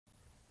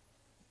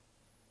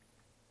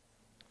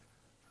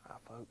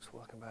folks,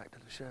 welcome back to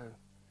the show.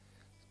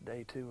 It's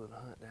day 2 of the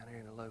hunt down here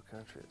in the low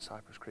country at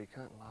Cypress Creek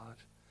Hunting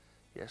Lodge.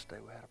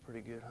 Yesterday we had a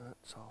pretty good hunt,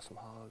 saw some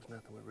hogs,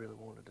 nothing we really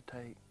wanted to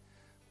take.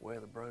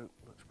 Weather broke,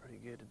 looks pretty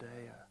good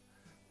today.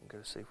 I'm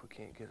going to see if we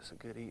can't get us a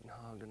good eating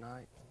hog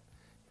tonight.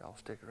 Y'all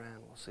stick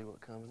around, we'll see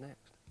what comes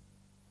next.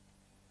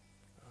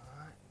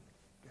 Alright,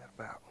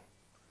 got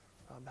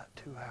about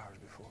 2 hours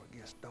before it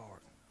gets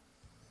dark.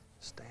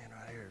 Stand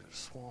right here, there's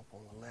a swamp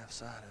on the left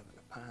side of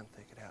it, a pine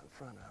thicket out in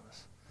front of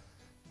us.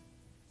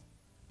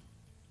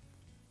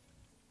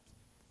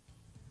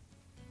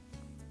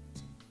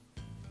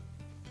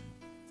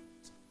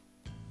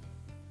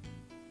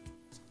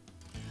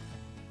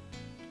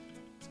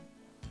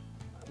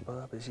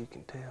 Bub, as you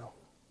can tell,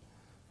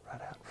 right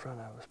out in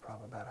front of us,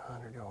 probably about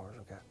 100 yards,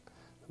 we've got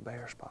the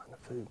bare spot and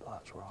the food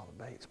plots where all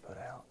the bait's put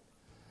out.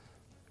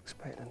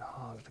 Expecting the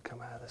hogs to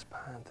come out of this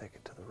pine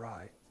thicket to the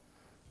right,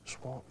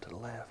 swamp to the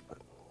left, but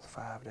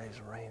 5 days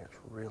of rain, it's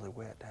really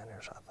wet down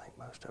there, so I think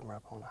most of them are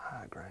up on the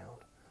high ground.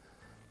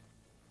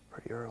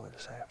 Pretty early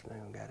this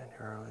afternoon, got in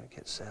here early to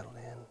get settled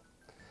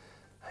in,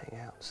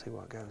 hang out and see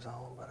what goes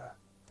on, but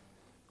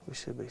we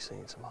should be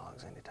seeing some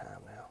hogs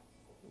anytime now.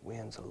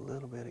 Wind's a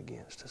little bit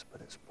against us, but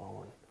it's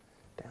blowing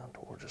down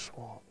towards the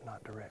swamp,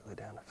 not directly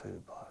down the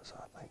food plot, so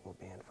I think we'll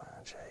be in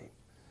fine shape.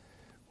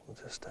 We'll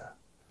just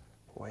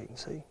wait and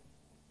see.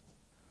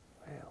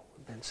 Well,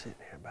 we've been sitting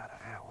here about an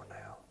hour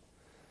now.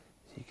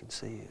 As you can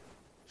see,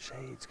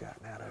 shade's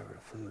gotten out over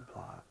the food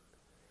plot.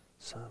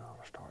 Sun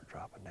ought to start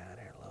dropping down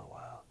here in a little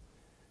while.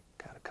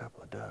 Got a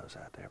couple of doves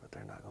out there, but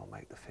they're not going to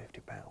make the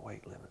 50-pound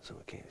weight limit, so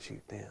we can't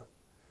shoot them.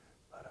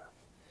 But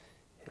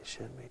it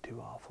shouldn't be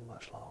too awful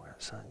much longer.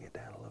 The sun get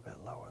down a little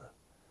bit lower,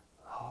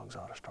 the hogs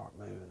ought to start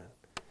moving, and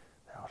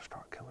they ought to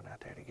start coming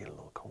out there to get a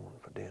little corn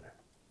for dinner.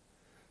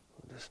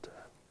 We'll just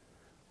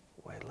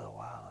wait a little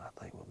while, and I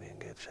think we'll be in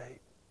good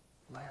shape.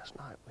 Last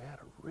night we had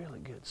a really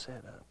good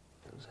setup.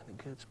 It was in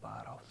a good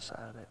spot off the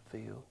side of that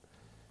field.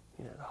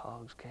 You know, the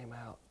hogs came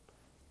out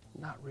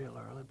not real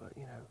early, but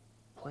you know,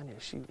 plenty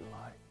of shooting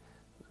light.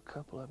 There's a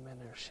couple of them in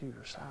there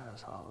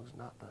shooter-size hogs,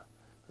 not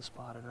the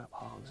spotted-up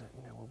hogs that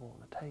you know we're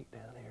wanting to take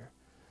down here.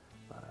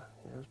 But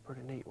it was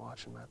pretty neat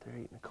watching them out there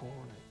eating the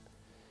corn, and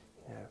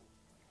you know,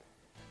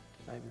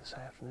 maybe this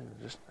afternoon,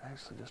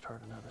 actually just heard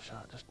another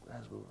shot just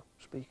as we were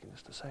speaking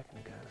just a second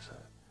ago, so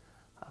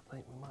I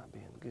think we might be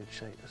in good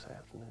shape this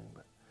afternoon,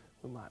 but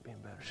we might be in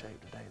better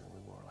shape today than we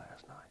were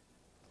last night.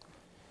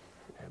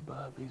 You know,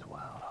 Bub, these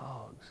wild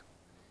hogs,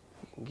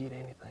 you can get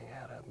anything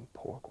out of them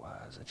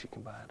pork-wise that you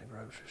can buy at the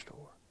grocery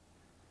store.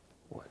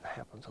 What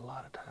happens a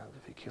lot of times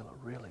if you kill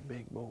a really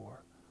big boar,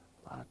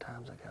 a lot of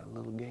times they got a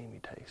little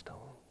gamey taste on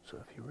them. So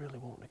if you really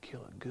want to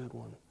kill a good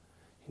one,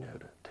 you know,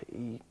 to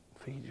eat,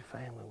 feed your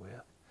family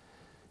with,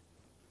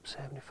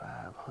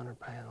 75, 100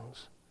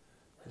 pounds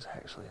is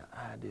actually an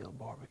ideal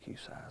barbecue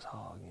size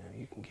hog. You know,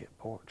 you can get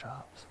pork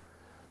chops,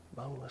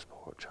 boneless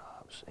pork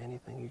chops,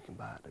 anything you can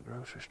buy at the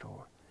grocery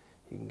store,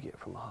 you can get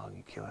from a hog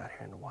you kill out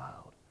here in the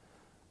wild.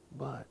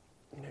 But,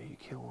 you know, you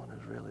kill one of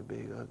those really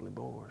big, ugly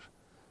boars,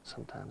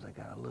 sometimes they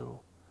got a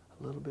little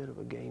bit of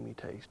a gamey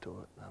taste to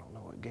it. I don't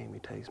know what gamey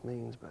taste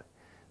means, but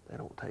they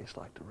don't taste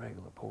like the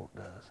regular pork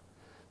does.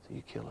 So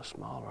you kill a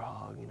smaller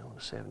hog, you know, in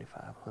the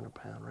 75, 100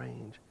 pound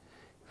range,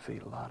 you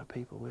feed a lot of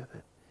people with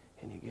it,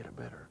 and you get a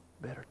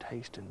better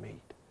tasting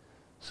meat.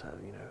 So,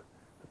 you know,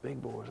 the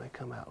big boars, they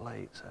come out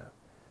late, so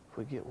if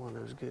we get one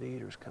of those good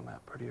eaters come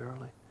out pretty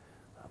early,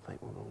 I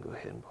think we're gonna go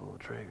ahead and pull the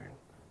trigger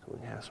so we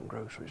can have some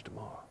groceries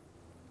tomorrow.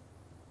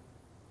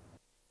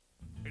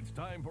 It's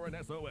time for an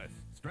SOS,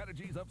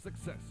 Strategies of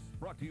Success,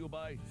 brought to you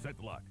by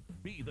ScentLock.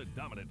 Be the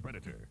dominant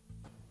predator.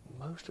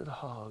 Most of the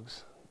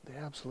hogs, the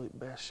absolute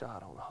best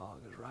shot on the hog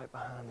is right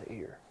behind the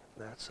ear.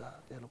 That's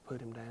it'll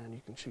put him down.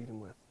 You can shoot him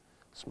with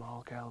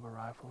small caliber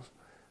rifles.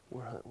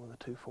 We're hunting with a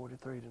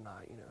 .243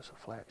 tonight. You know, it's a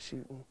flat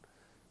shooting,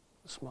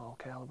 small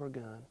caliber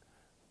gun,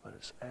 but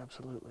it's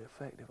absolutely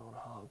effective on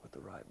a hog with the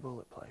right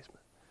bullet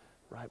placement.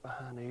 Right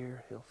behind the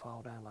ear, he'll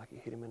fall down like you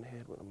hit him in the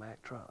head with a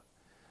Mack truck.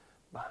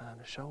 Behind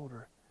the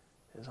shoulder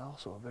is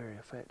also a very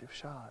effective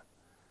shot,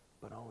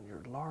 but on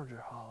your larger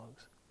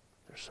hogs,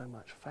 there's so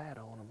much fat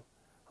on them,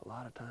 a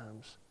lot of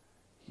times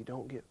you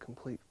don't get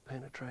complete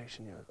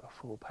penetration, you know, a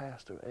full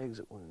pass-through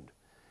exit wound,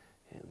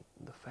 and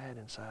the fat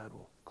inside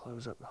will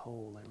close up the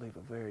hole and they leave a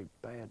very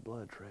bad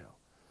blood trail.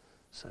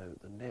 So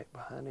the neck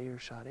behind the ear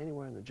shot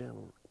anywhere in the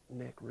general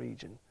neck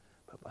region,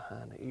 but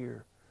behind the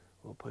ear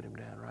will put him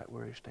down right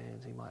where he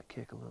stands. He might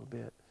kick a little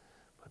bit,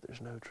 but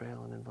there's no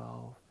trailing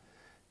involved.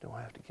 Don't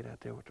have to get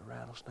out there with the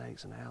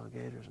rattlesnakes and the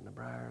alligators and the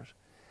briars.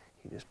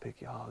 You just pick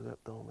your hog up,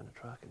 throw him in the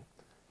truck, and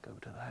go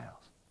to the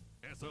house.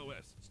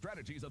 SOS,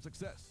 Strategies of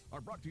Success,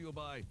 are brought to you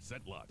by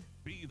ScentLock.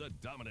 Be the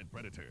dominant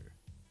predator.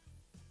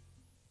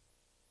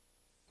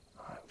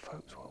 All right,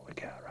 folks, what we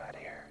got right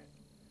here,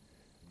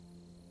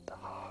 the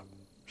hog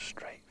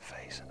straight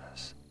facing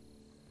us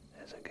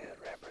is a good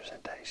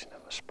representation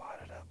of a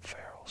spotted-up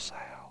feral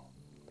sow.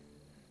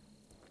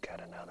 We've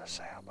got another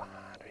sow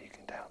behind her. You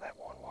can tell that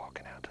one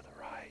walking out to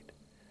the right.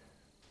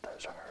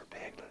 Those are her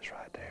piglets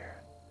right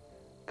there.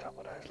 A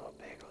couple of those little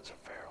piglets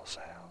are feral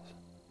sows,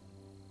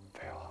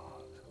 feral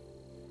hogs.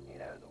 You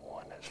know, the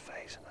one that's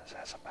facing us,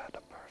 that's about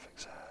the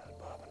perfect size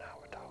Bub and I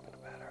were talking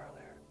about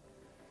earlier.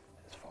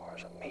 As far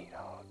as a meat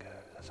hog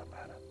goes, that's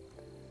about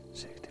a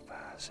 65,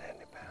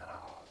 70-pound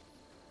hog.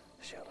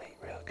 She'll eat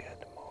real good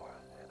tomorrow,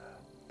 and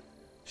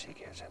she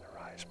gets in the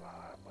right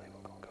spot. I believe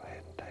we're going to go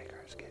ahead and take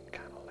her. It's getting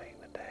kind of late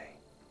in the day.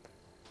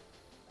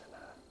 And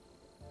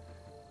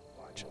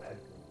watching that.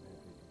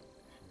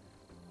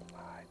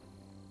 All right.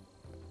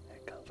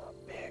 Here comes a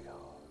big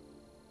hog.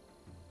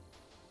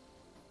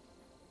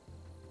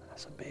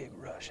 That's a big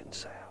Russian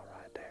sow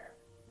right there.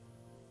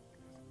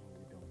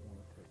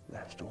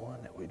 That's the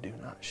one that we do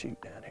not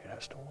shoot down here.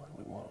 That's the one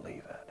we want to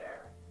leave out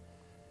there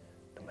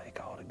to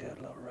make all the good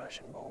little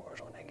Russian boars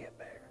when they get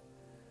bigger.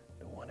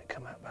 The one that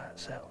come out by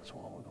itself is the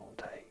one we're going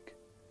to take.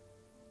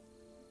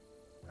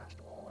 That's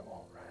the one we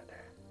want right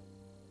there.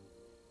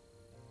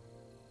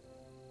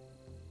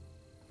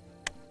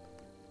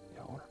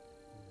 You want her?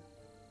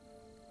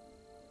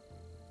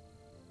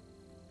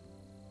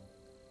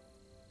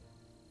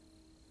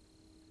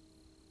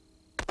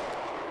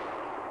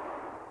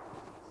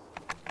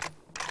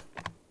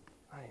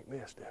 I ain't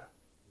missed it.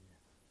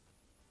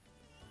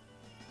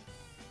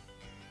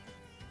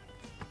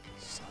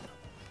 Son of a...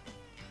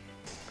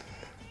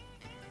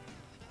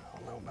 I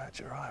don't know about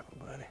your rifle,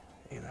 buddy.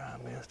 Either I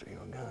missed or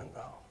your gun,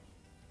 though.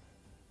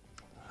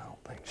 I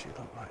don't think she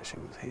looked like she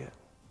was hit.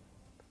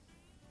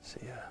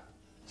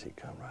 She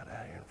come right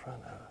out here in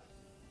front of us.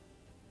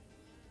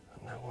 I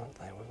know one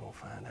thing we're gonna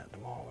find out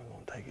tomorrow. We're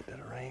gonna take it to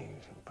the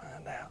range and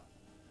find out.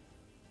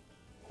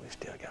 We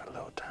still got a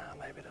little time.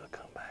 Maybe they'll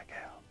come back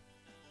out.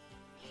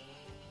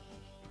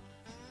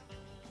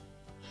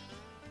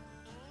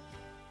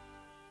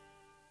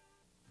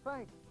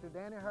 Thanks to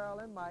Danny,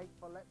 Harold, and Mike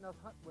for letting us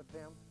hunt with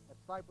them at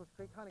Cypress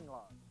Creek Hunting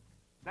Lodge.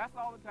 That's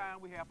all the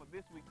time we have for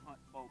this week's hunt,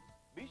 folks.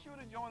 Be sure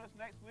to join us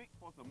next week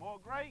for some more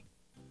great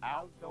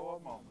outdoor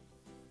moments.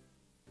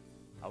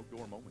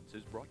 Outdoor Moments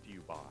is brought to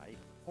you by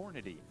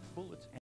Hornady, Bullets